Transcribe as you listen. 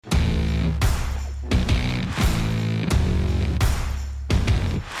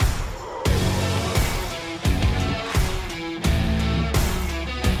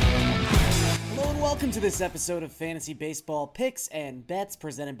this episode of Fantasy Baseball Picks and Bets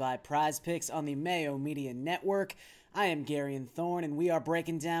presented by Prize Picks on the Mayo Media Network. I am Garion Thorne, and we are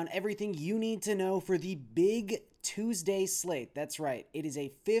breaking down everything you need to know for the big Tuesday slate. That's right, it is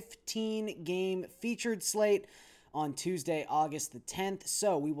a 15-game featured slate on Tuesday, August the 10th.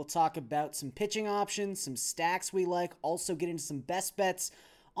 So we will talk about some pitching options, some stacks we like, also get into some best bets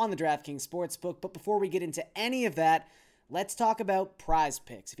on the DraftKings Sportsbook. But before we get into any of that, let's talk about Prize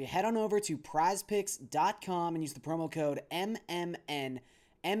Picks. If you head on over to prizepicks.com and use the promo code MMNMLB,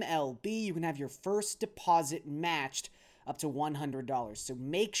 you can have your first deposit matched up to $100. So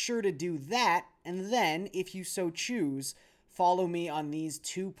make sure to do that, and then, if you so choose, follow me on these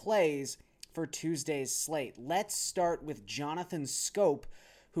two plays for Tuesday's slate. Let's start with Jonathan Schoop,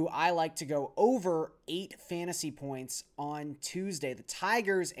 who I like to go over 8 fantasy points on Tuesday. The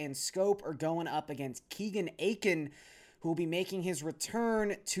Tigers and Schoop are going up against Keegan Akin, who will be making his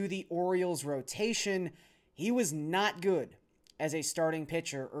return to the Orioles rotation. He was not good as a starting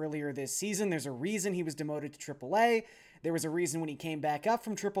pitcher earlier this season. There's a reason he was demoted to AAA. There was a reason when he came back up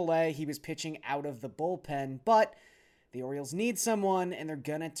from AAA, he was pitching out of the bullpen. But the Orioles need someone, and they're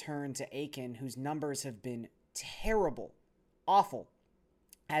going to turn to Akin, whose numbers have been terrible, awful,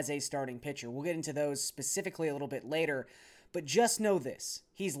 as a starting pitcher. We'll get into those specifically a little bit later. But just know this,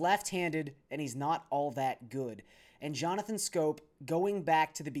 he's left-handed, and he's not all that good. And Jonathan Schoop, going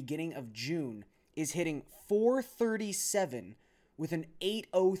back to the beginning of June, is hitting .437 with an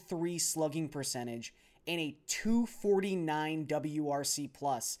 .803 slugging percentage and a .249 WRC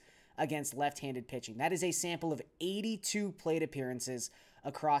plus against left-handed pitching. That is a sample of 82 plate appearances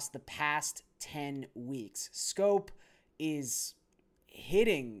across the past 10 weeks. Schoop is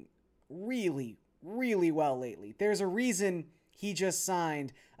hitting really, really well lately. There's a reason he just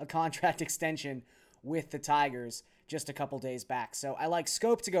signed a contract extension with the Tigers just a couple days back. So I like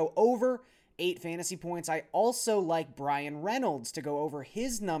Schoop to go over 8 fantasy points. I also like Bryan Reynolds to go over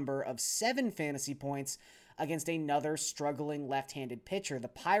his number of 7 fantasy points against another struggling left-handed pitcher. The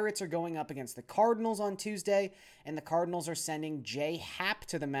Pirates are going up against the Cardinals on Tuesday, and the Cardinals are sending Jay Happ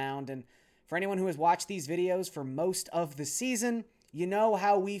to the mound. And for anyone who has watched these videos for most of the season, you know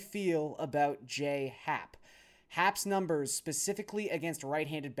how we feel about Jay Happ. Happ's numbers, specifically against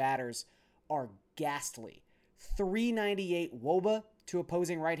right-handed batters, are ghastly. 398 WOBA to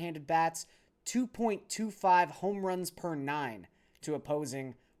opposing right-handed bats, 2.25 home runs per 9 to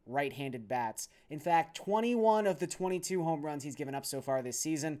opposing right-handed bats. In fact, 21 of the 22 home runs he's given up so far this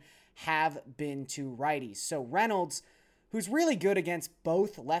season have been to righties. So Reynolds, who's really good against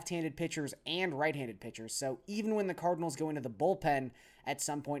both left-handed pitchers and right-handed pitchers, so even when the Cardinals go into the bullpen at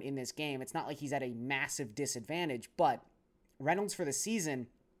some point in this game, it's not like he's at a massive disadvantage, but Reynolds for the season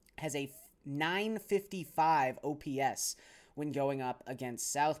has a 955 OPS when going up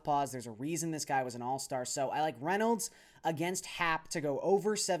against Southpaws. There's a reason this guy was an all-star. So I like Reynolds against Happ to go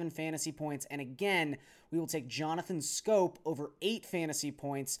over 7 fantasy points. And again, we will take Jonathan Schoop over 8 fantasy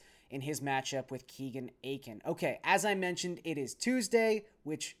points in his matchup with Keegan Akin. Okay, as I mentioned, it is Tuesday,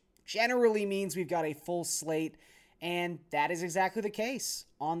 which generally means we've got a full slate. And that is exactly the case.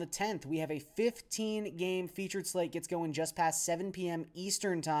 On the 10th, we have a 15-game featured slate. Gets going just past 7 p.m.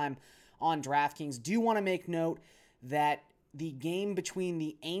 Eastern time on DraftKings. Do want to make note that the game between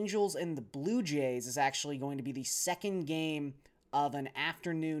the Angels and the Blue Jays is actually going to be the second game of an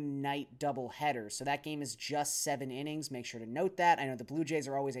afternoon-night doubleheader. So that game is just 7 innings. Make sure to note that. I know the Blue Jays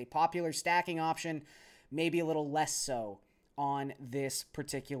are always a popular stacking option, maybe a little less so on this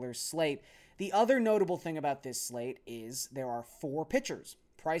particular slate. The other notable thing about this slate is there are 4 pitchers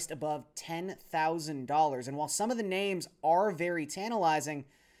priced above $10,000. And while some of the names are very tantalizing,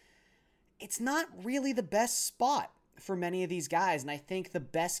 it's not really the best spot for many of these guys. And I think the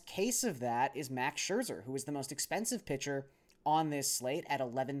best case of that is Max Scherzer, who is the most expensive pitcher on this slate at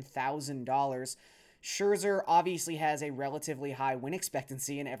 $11,000. Scherzer obviously has a relatively high win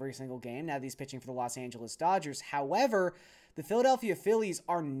expectancy in every single game now that he's pitching for the Los Angeles Dodgers. However, the Philadelphia Phillies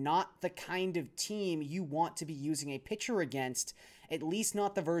are not the kind of team you want to be using a pitcher against, at least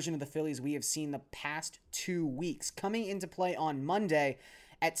not the version of the Phillies we have seen the past 2 weeks. Coming into play on Monday,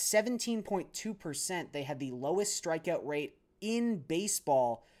 at 17.2%, they had the lowest strikeout rate in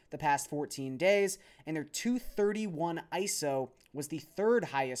baseball the past 14 days, and their 231 ISO was the 3rd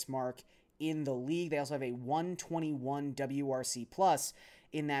highest mark in the league. They also have a 121 WRC plus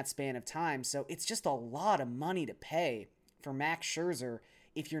in that span of time, so it's just a lot of money to pay for Max Scherzer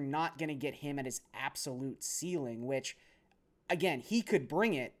if you're not going to get him at his absolute ceiling, which, again, he could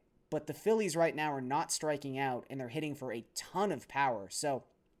bring it, but the Phillies right now are not striking out, and they're hitting for a ton of power, so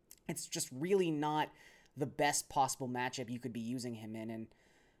it's just really not the best possible matchup you could be using him in. And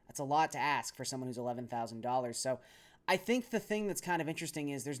That's a lot to ask for someone who's $11,000. So I think the thing that's kind of interesting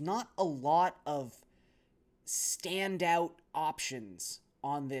is there's not a lot of standout options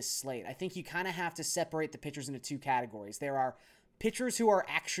on this slate. I think you kind of have to separate the pitchers into two categories. There are pitchers who are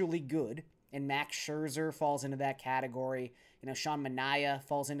actually good, and Max Scherzer falls into that category. Sean Manaea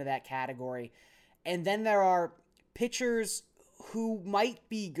falls into that category. And then there are pitchers who might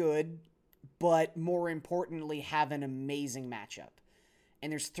be good, but more importantly have an amazing matchup.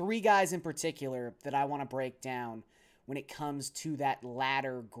 And there's three guys in particular that I want to break down when it comes to that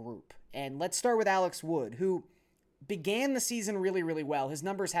latter group. And let's start with Alex Wood, who began the season really, really well. His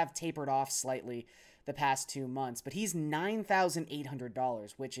numbers have tapered off slightly the past 2 months, but he's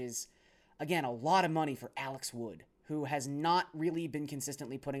 $9,800, which is, again, a lot of money for Alex Wood, who has not really been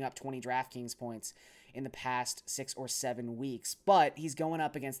consistently putting up 20 DraftKings points in the past 6 or 7 weeks. But he's going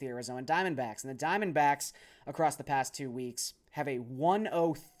up against the Arizona Diamondbacks, and the Diamondbacks across the past 2 weeks have a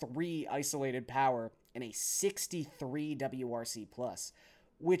 103 isolated power and a 63 WRC plus,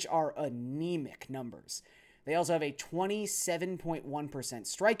 which are anemic numbers. They also have a 27.1%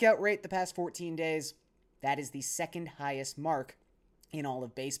 strikeout rate the past 14 days. That is the second highest mark in all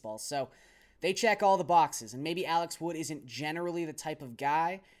of baseball. So they check all the boxes, and maybe Alex Wood isn't generally the type of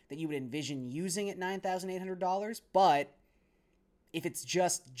guy that you would envision using at $9,800, but if it's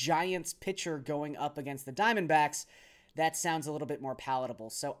just Giants pitcher going up against the Diamondbacks, that sounds a little bit more palatable.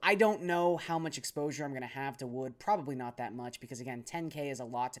 So I don't know how much exposure I'm going to have to Wood. Probably not that much because, again, $10K is a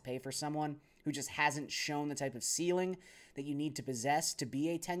lot to pay for someone who just hasn't shown the type of ceiling that you need to possess to be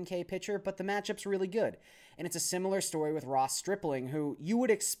a $10K pitcher, but the matchup's really good. And it's a similar story with Ross Stripling, who you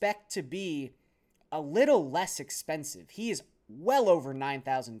would expect to be a little less expensive. He is well over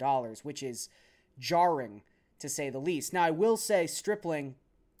 $9,000, which is jarring to say the least. Now, I will say Stripling,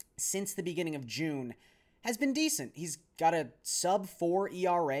 since the beginning of June, has been decent. He's got a sub-4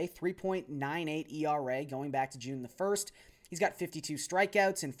 ERA, 3.98 ERA going back to June the 1st. He's got 52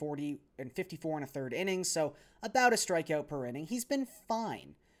 strikeouts in 54 and a third innings, so about a strikeout per inning. He's been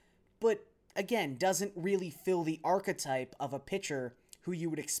fine, but again, doesn't really fill the archetype of a pitcher who you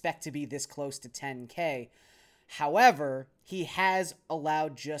would expect to be this close to 10K. However, he has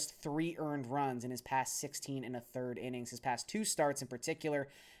allowed just 3 earned runs in his past 16 and a third innings. His past 2 starts in particular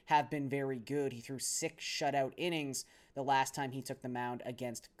have been very good. He threw 6 shutout innings the last time he took the mound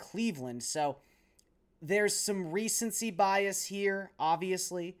against Cleveland. So there's some recency bias here,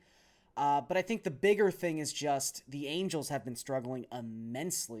 obviously. But I think the bigger thing is just the Angels have been struggling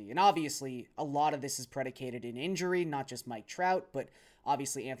immensely. And obviously, a lot of this is predicated in injury, not just Mike Trout, but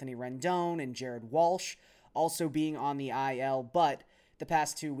obviously Anthony Rendon and Jared Walsh also being on the IL. But the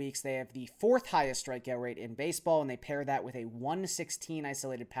past 2 weeks, they have the 4th highest strikeout rate in baseball, and they pair that with a 116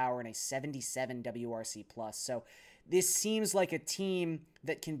 isolated power and a 77 WRC plus. So this seems like a team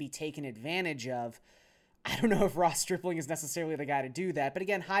that can be taken advantage of. I don't know if Ross Stripling is necessarily the guy to do that, but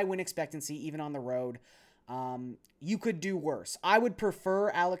again, high win expectancy, even on the road. You could do worse. I would prefer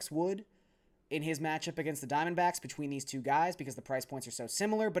Alex Wood in his matchup against the Diamondbacks between these two guys because the price points are so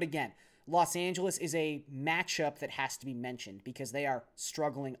similar. But again, Los Angeles is a matchup that has to be mentioned because they are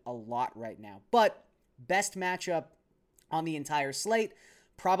struggling a lot right now. But best matchup on the entire slate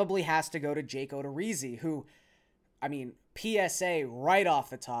probably has to go to Jake Odorizzi, who, PSA right off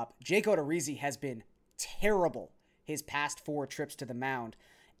the top, Jake Odorizzi has been terrible his past 4 trips to the mound.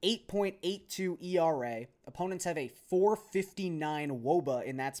 8.82 ERA. Opponents have a 4.59 WOBA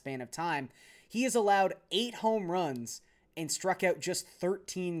in that span of time. He has allowed 8 home runs and struck out just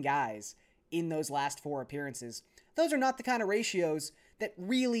 13 guys in those last 4 appearances. Those are not the kind of ratios that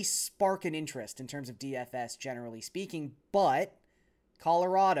really spark an interest in terms of DFS, generally speaking, but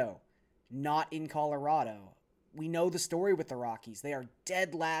Colorado, not in Colorado. We know the story with the Rockies. They are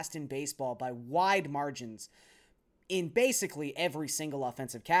dead last in baseball by wide margins in basically every single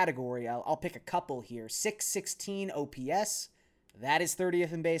offensive category. I'll pick a couple here. 616 OPS. That is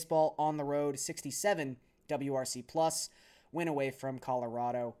 30th in baseball on the road. 67 WRC plus. Win away from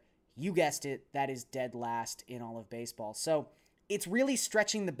Colorado. You guessed it. That is dead last in all of baseball. So it's really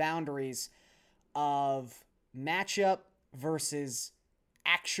stretching the boundaries of matchup versus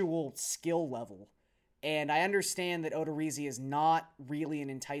actual skill level. And I understand that Odorizzi is not really an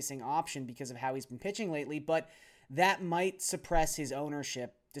enticing option because of how he's been pitching lately, but that might suppress his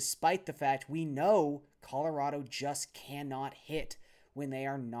ownership, despite the fact we know Colorado just cannot hit when they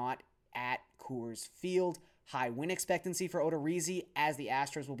are not at Coors Field. High win expectancy for Odorizzi, as the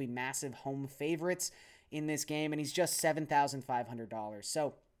Astros will be massive home favorites in this game, and he's just $7,500.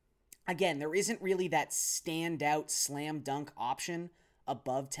 So, again, there isn't really that standout slam dunk option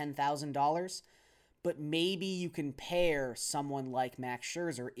above $10,000. but maybe you can pair someone like Max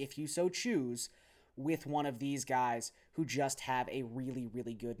Scherzer, if you so choose, with one of these guys who just have a really,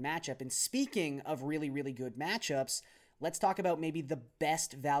 really good matchup. And speaking of really, really good matchups, let's talk about maybe the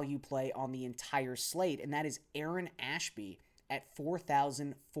best value play on the entire slate, and that is Aaron Ashby at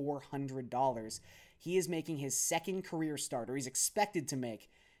 $4,400. He is making his second career start, or he's expected to make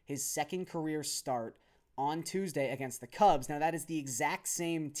his second career start on Tuesday against the Cubs. Now, that is the exact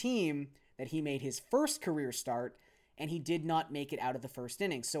same team that he made his first career start, and he did not make it out of the first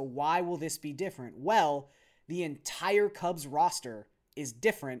inning. So why will this be different? Well, the entire Cubs roster is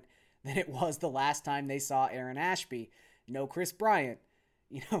different than it was the last time they saw Aaron Ashby. No Chris Bryant,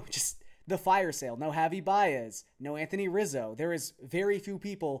 just the fire sale. No Javi Baez, no Anthony Rizzo. There is very few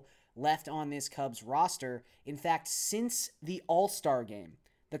people left on this Cubs roster. In fact, since the All-Star game,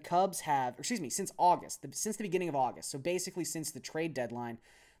 the Cubs have, since August, since the beginning of August, so basically since the trade deadline,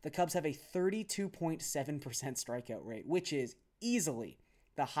 the Cubs have a 32.7% strikeout rate, which is easily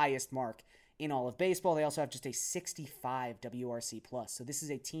the highest mark in all of baseball. They also have just a 65 WRC+. So this is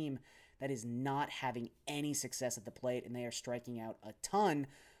a team that is not having any success at the plate, and they are striking out a ton,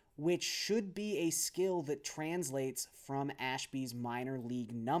 which should be a skill that translates from Ashby's minor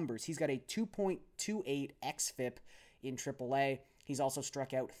league numbers. He's got a 2.28 xFIP in AAA. He's also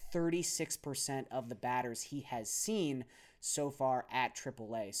struck out 36% of the batters he has seen so far at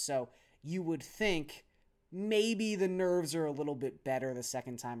AAA. So you would think maybe the nerves are a little bit better the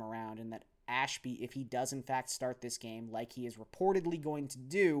second time around, and that Ashby, if he does in fact start this game like he is reportedly going to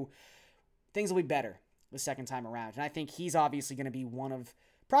do, things will be better the second time around. And I think he's obviously going to be one of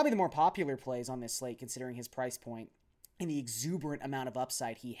probably the more popular plays on this slate, considering his price point and the exuberant amount of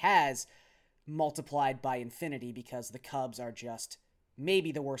upside he has, multiplied by infinity, because the Cubs are just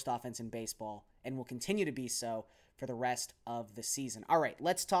maybe the worst offense in baseball and will continue to be so for the rest of the season. All right,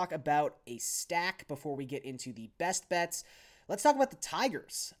 let's talk about a stack before we get into the best bets. Let's talk about the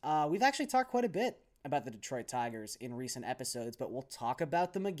Tigers. We've actually talked quite a bit about the Detroit Tigers in recent episodes, but we'll talk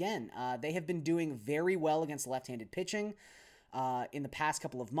about them again. They have been doing very well against left-handed pitching in the past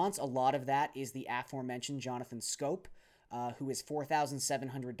couple of months. A lot of that is the aforementioned Jonathan Schoop, who is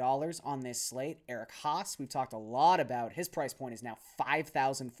 $4,700 on this slate. Eric Haas, we've talked a lot about. His price point is now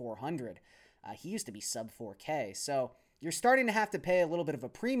 $5,400. He used to be sub 4K. So you're starting to have to pay a little bit of a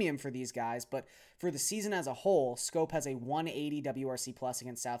premium for these guys, but for the season as a whole, Schoop has a 180 WRC plus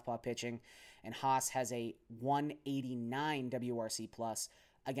against southpaw pitching, and Haas has a 189 WRC plus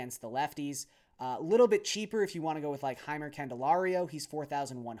against the lefties. A little bit cheaper if you want to go with like Heimer Candelario. He's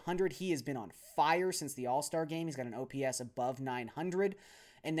 4,100. He has been on fire since the All-Star game. He's got an OPS above 900.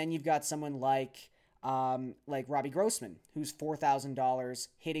 And then you've got someone like Robbie Grossman, who's $4,000,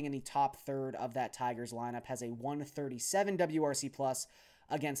 hitting in the top third of that Tigers lineup, has a 137 WRC plus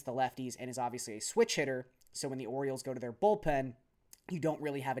against the lefties, and is obviously a switch hitter. So when the Orioles go to their bullpen, you don't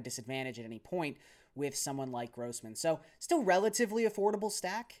really have a disadvantage at any point with someone like Grossman. So still relatively affordable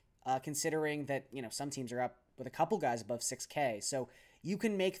stack, considering that, some teams are up with a couple guys above 6K. So you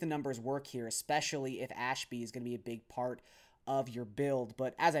can make the numbers work here, especially if Ashby is going to be a big part of your build.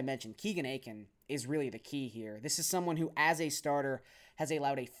 But as I mentioned, Keegan Akin is really the key here. This is someone who, as a starter, has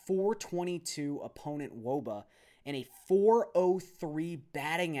allowed a 422 opponent WOBA and a 403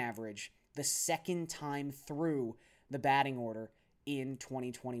 batting average the second time through the batting order in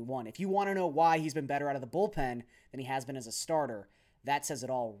 2021. If you want to know why he's been better out of the bullpen than he has been as a starter, that says it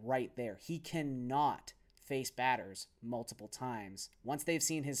all right there. He cannot face batters multiple times. Once they've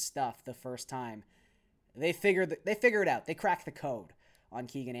seen his stuff the first time, they figure it out. They crack the code on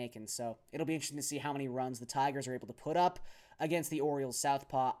Keegan Akin. So it'll be interesting to see how many runs the Tigers are able to put up against the Orioles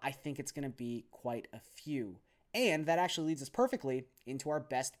southpaw. I think it's going to be quite a few. And that actually leads us perfectly into our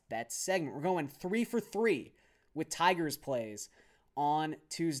best bets segment. We're going 3 for 3 with Tigers plays on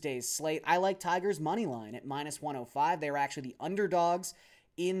Tuesday's slate. I like Tigers money line at minus 105. They are actually the underdogs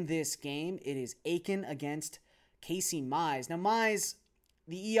in this game. It is Akin against Casey Mize. Now, Mize,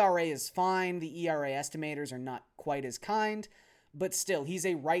 the ERA is fine. The ERA estimators are not quite as kind, but still, he's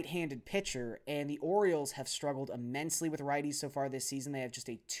a right-handed pitcher, and the Orioles have struggled immensely with righties so far this season. They have just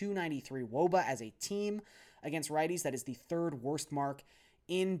a 293 WOBA as a team against righties. That is the third worst mark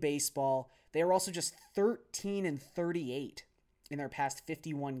in baseball. They are also just 13-38 in their past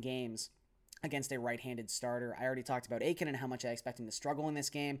 51 games against a right-handed starter. I already talked about Akin and how much I expect him to struggle in this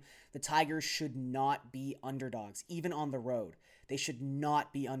game. The Tigers should not be underdogs, even on the road. They should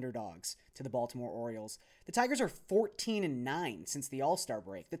not be underdogs to the Baltimore Orioles. The Tigers are 14-9 since the All-Star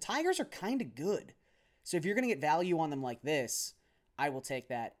break. The Tigers are kind of good. So if you're going to get value on them like this, I will take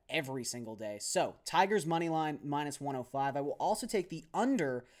that every single day. So Tigers money line minus 105. I will also take the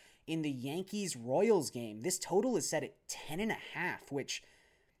under in the Yankees-Royals game. This total is set at 10.5, which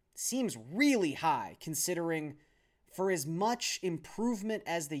seems really high considering for as much improvement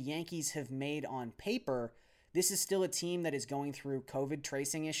as the Yankees have made on paper, this is still a team that is going through COVID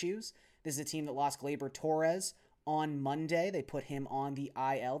tracing issues. This is a team that lost Gleyber Torres on Monday. They put him on the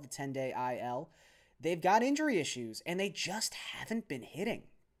IL, the 10-day IL. They've got injury issues, and they just haven't been hitting.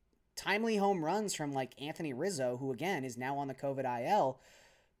 Timely home runs from like Anthony Rizzo, who again is now on the COVID IL,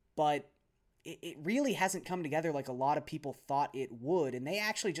 but it really hasn't come together like a lot of people thought it would, and they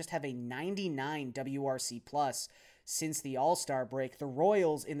actually just have a 99 WRC plus since the All-Star break. The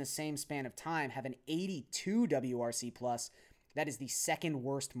Royals, in the same span of time, have an 82 WRC plus. That is the second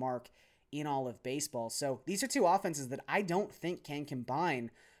worst mark in all of baseball. So these are two offenses that I don't think can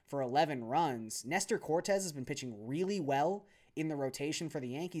combine for 11 runs. Nestor Cortes has been pitching really well in the rotation for the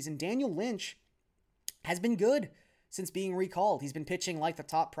Yankees, and Daniel Lynch has been good since being recalled. He's been pitching like the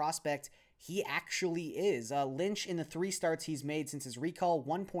top prospect he actually is. Lynch, in the 3 starts he's made since his recall,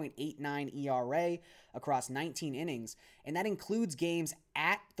 1.89 ERA across 19 innings, and that includes games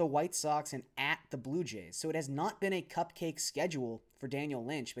at the White Sox and at the Blue Jays. So it has not been a cupcake schedule for Daniel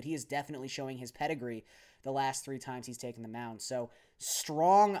Lynch, but he is definitely showing his pedigree the last 3 times he's taken the mound. So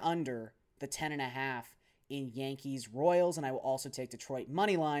strong under the 10.5 in Yankees Royals, and I will also take Detroit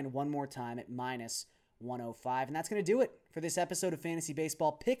money line one more time at minus 105. And that's going to do it for this episode of Fantasy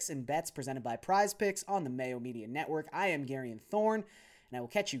Baseball Picks and Bets presented by Prize Picks on the Mayo Media Network. I am Gary Thorne, and I will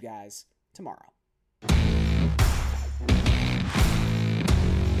catch you guys tomorrow.